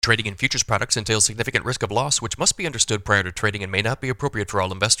Trading in futures products entails significant risk of loss, which must be understood prior to trading and may not be appropriate for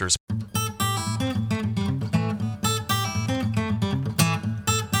all investors.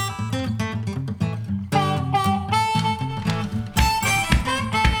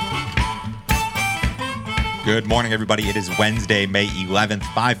 Good morning, everybody. It is Wednesday, May 11th,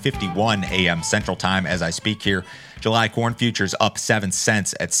 5:51 a.m. Central Time as I speak here. July corn futures up 7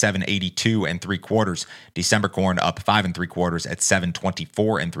 cents at 7.82 3/4. December corn up 5 3/4 at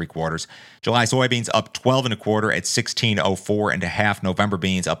 7.24 3/4. July soybeans up 12 1/4 at 16.04 1/2. November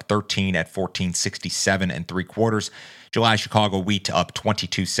beans up 13 at 14.67 3/4. July Chicago wheat up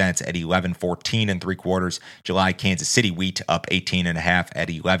 22 cents at 11.14 3/4. July Kansas City wheat up 18 1/2 at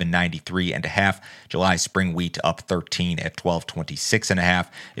 11.93 1/2. July spring wheat up 13 at 12.26 1/2.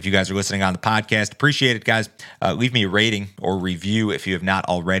 If you guys are listening on the podcast, appreciate it, guys. Leave me a rating or review if you have not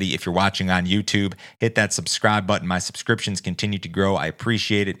already. If you're watching on YouTube, hit that subscribe button. My subscriptions continue to grow. I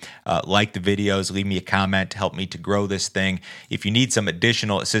appreciate it. Like the videos, leave me a comment to help me to grow this thing. If you need some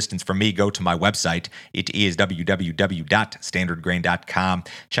additional assistance from me, go to my website. It is www.standardgrain.com.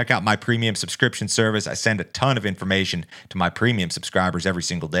 Check out my premium subscription service. I send a ton of information to my premium subscribers every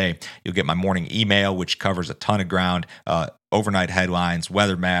single day. You'll get my morning email, which covers a ton of ground, overnight headlines,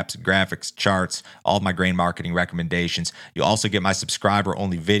 weather maps, graphics, charts, all of my grain marketing recommendations. You'll also get my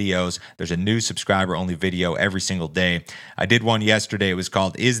subscriber-only videos. There's a new subscriber-only video every single day. I did one yesterday. It was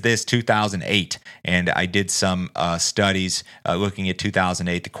called, Is This 2008? And I did some studies looking at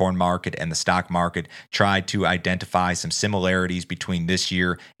 2008, the corn market and the stock market, tried to identify some similarities between this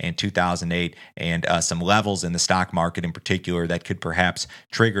year and 2008 and some levels in the stock market in particular that could perhaps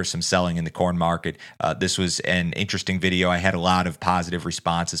trigger some selling in the corn market. This was an interesting video. I had a lot of positive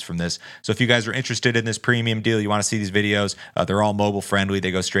responses from this. So if you guys are interested in this premium deal, you want to see these videos, they're all mobile friendly.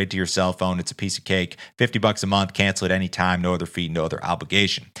 They go straight to your cell phone. It's a piece of cake. $50 a month, cancel at any time, no other fee, no other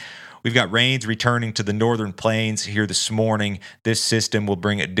obligation. We've got rains returning to the northern plains here this morning. This system will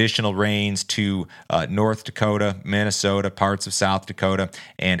bring additional rains to North Dakota, Minnesota, parts of South Dakota,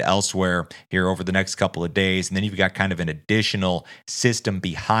 and elsewhere here over the next couple of days. And then you've got kind of an additional system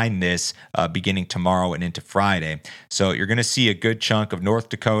behind this beginning tomorrow and into Friday. So you're going to see a good chunk of North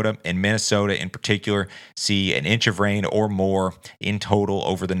Dakota and Minnesota in particular see an inch of rain or more in total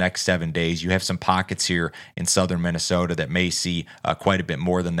over the next 7 days. You have some pockets here in southern Minnesota that may see quite a bit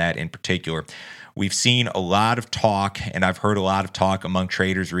more than that in particular. We've seen a lot of talk, and I've heard a lot of talk among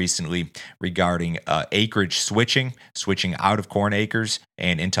traders recently regarding acreage switching out of corn acres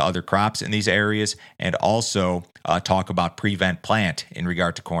and into other crops in these areas, and also talk about prevent plant in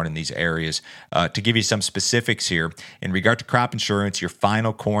regard to corn in these areas. To give you some specifics here, in regard to crop insurance, your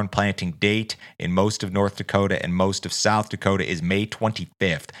final corn planting date in most of North Dakota and most of South Dakota is May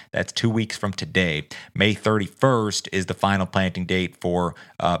 25th. That's 2 weeks from today. May 31st is the final planting date for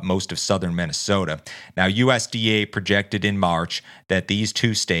most of southern Minnesota. Now, USDA projected in March that these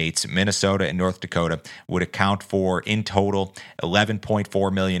two states, Minnesota and North Dakota, would account for, in total,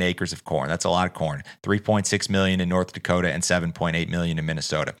 11.4 million acres of corn. That's a lot of corn. 3.6 million in North Dakota and 7.8 million in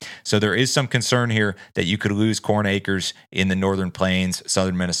Minnesota. So there is some concern here that you could lose corn acres in the northern plains,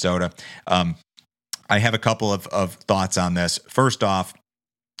 southern Minnesota. I have a couple of thoughts on this. First off,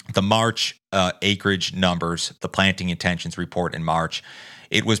 the March acreage numbers, the planting intentions report in March,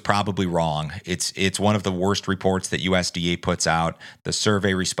 it was probably wrong. It's one of the worst reports that USDA puts out. The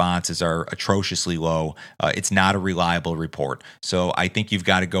survey responses are atrociously low. It's not a reliable report. So I think you've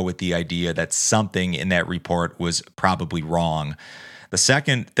got to go with the idea that something in that report was probably wrong. The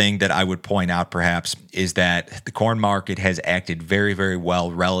second thing that I would point out perhaps is that the corn market has acted very, very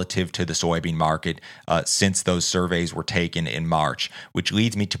well relative to the soybean market since those surveys were taken in March, which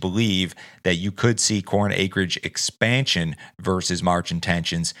leads me to believe that you could see corn acreage expansion versus March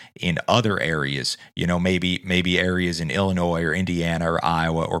intentions in other areas, maybe areas in Illinois or Indiana or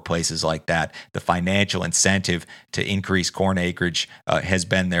Iowa or places like that. The financial incentive to increase corn acreage has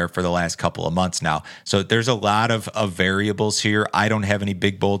been there for the last couple of months now. So there's a lot of variables here. I don't have any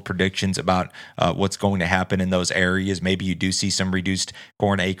big, bold predictions about what's going to happen in those areas. Maybe you do see some reduced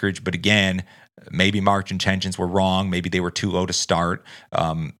corn acreage, but again, maybe March intentions were wrong. Maybe they were too low to start.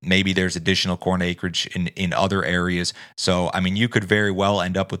 Maybe there's additional corn acreage in other areas. So, you could very well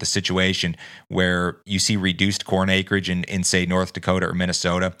end up with a situation where you see reduced corn acreage in say, North Dakota or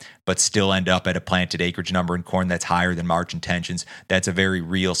Minnesota, but still end up at a planted acreage number in corn that's higher than March intentions. That's a very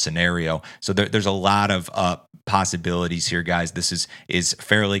real scenario. So there's a lot of possibilities here, guys. This is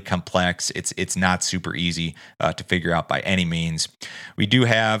fairly complex. It's not super easy to figure out by any means. We do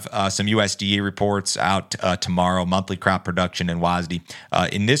have some USDA reports out tomorrow, monthly crop production in WASDE.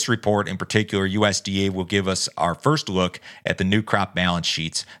 In this report in particular, USDA will give us our first look at the new crop balance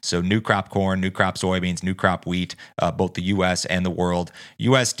sheets. So new crop corn, new crop soybeans, new crop wheat, both the U.S. and the world.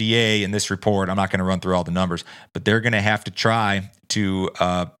 USDA in this report, I'm not going to run through all the numbers, but they're going to have to try to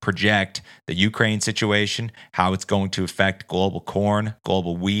project the Ukraine situation, how it's going to affect global corn,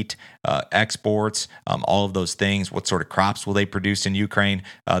 global wheat, exports, all of those things. What sort of crops will they produce in Ukraine?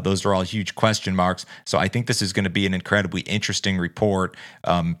 Those are all huge question marks. So I think this is going to be an incredibly interesting report.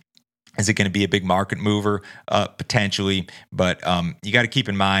 Is it going to be a big market mover? Potentially. But you got to keep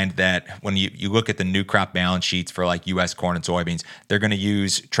in mind that when you look at the new crop balance sheets for like U.S. corn and soybeans, they're going to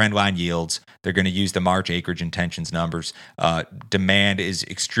use trendline yields. They're going to use the March acreage intentions numbers. Demand is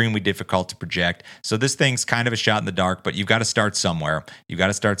extremely difficult to project. So this thing's kind of a shot in the dark, but you've got to start somewhere. You've got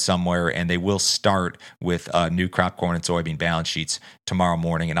to start somewhere, and they will start with new crop corn and soybean balance sheets tomorrow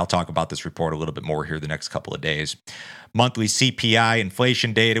morning. And I'll talk about this report a little bit more here the next couple of days. Monthly CPI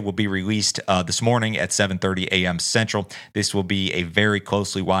inflation data will be released this morning at 7:30 a.m. Central. This will be a very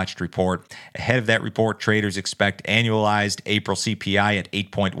closely watched report. Ahead of that report, traders expect annualized April CPI at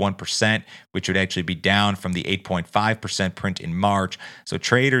 8.1%, which would actually be down from the 8.5% print in March. So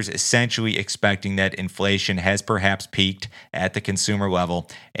traders essentially expecting that inflation has perhaps peaked at the consumer level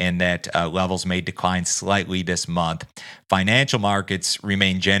and that levels may decline slightly this month. Financial markets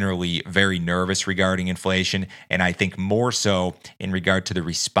remain generally very nervous regarding inflation, and I think more so in regard to the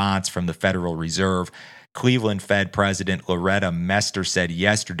response from the Federal Reserve. Cleveland Fed President Loretta Mester said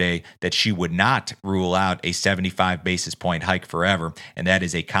yesterday that she would not rule out a 75 basis point hike forever, and that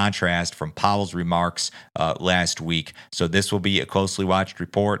is a contrast from Powell's remarks last week. So this will be a closely watched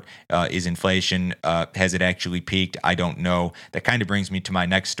report. Is inflation, has it actually peaked? I don't know. That kind of brings me to my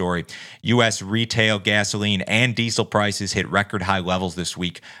next story. U.S. retail gasoline and diesel prices hit record high levels this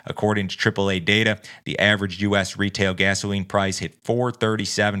week. According to AAA data, the average U.S. retail gasoline price hit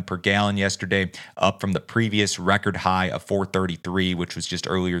 $4.37 per gallon yesterday, up from the previous record high of $4.33, which was just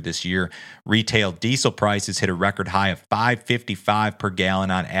earlier this year. Retail diesel prices hit a record high of $5.55 per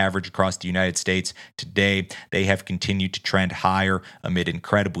gallon on average across the United States. Today, they have continued to trend higher amid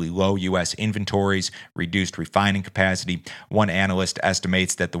incredibly low U.S. inventories, reduced refining capacity. One analyst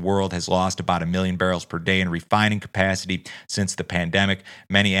estimates that the world has lost about 1 million barrels per day in refining capacity since the pandemic.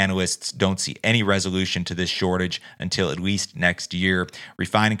 Many analysts don't see any resolution to this shortage until at least next year.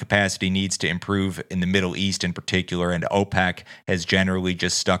 Refining capacity needs to improve in the Middle East in particular, and OPEC has generally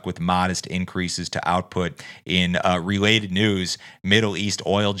just stuck with modest increases to output. In related news, Middle East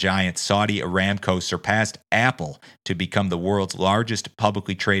oil giant Saudi Aramco surpassed Apple to become the world's largest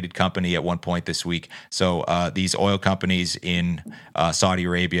publicly traded company at one point this week. So these oil companies in Saudi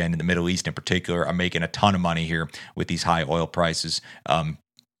Arabia and in the Middle East in particular are making a ton of money here with these high oil prices.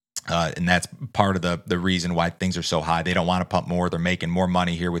 And that's part of the reason why things are so high. They don't want to pump more. They're making more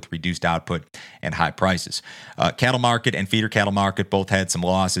money here with reduced output and high prices. Cattle market and feeder cattle market both had some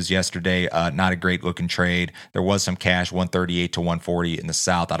losses yesterday. Not a great looking trade. There was some cash, 138 to 140 in the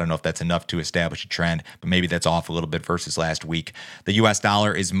South. I don't know if that's enough to establish a trend, but maybe that's off a little bit versus last week. The U.S.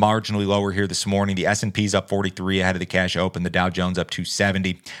 dollar is marginally lower here this morning. The S&P's up 43 ahead of the cash open. The Dow Jones up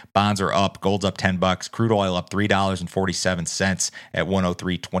 270. Bonds are up. Gold's up $10. Crude oil up $3.47 at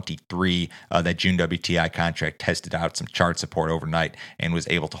 103.23. That June WTI contract tested out some chart support overnight and was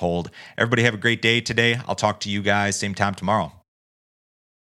able to hold. Everybody have a great day today. I'll talk to you guys same time tomorrow.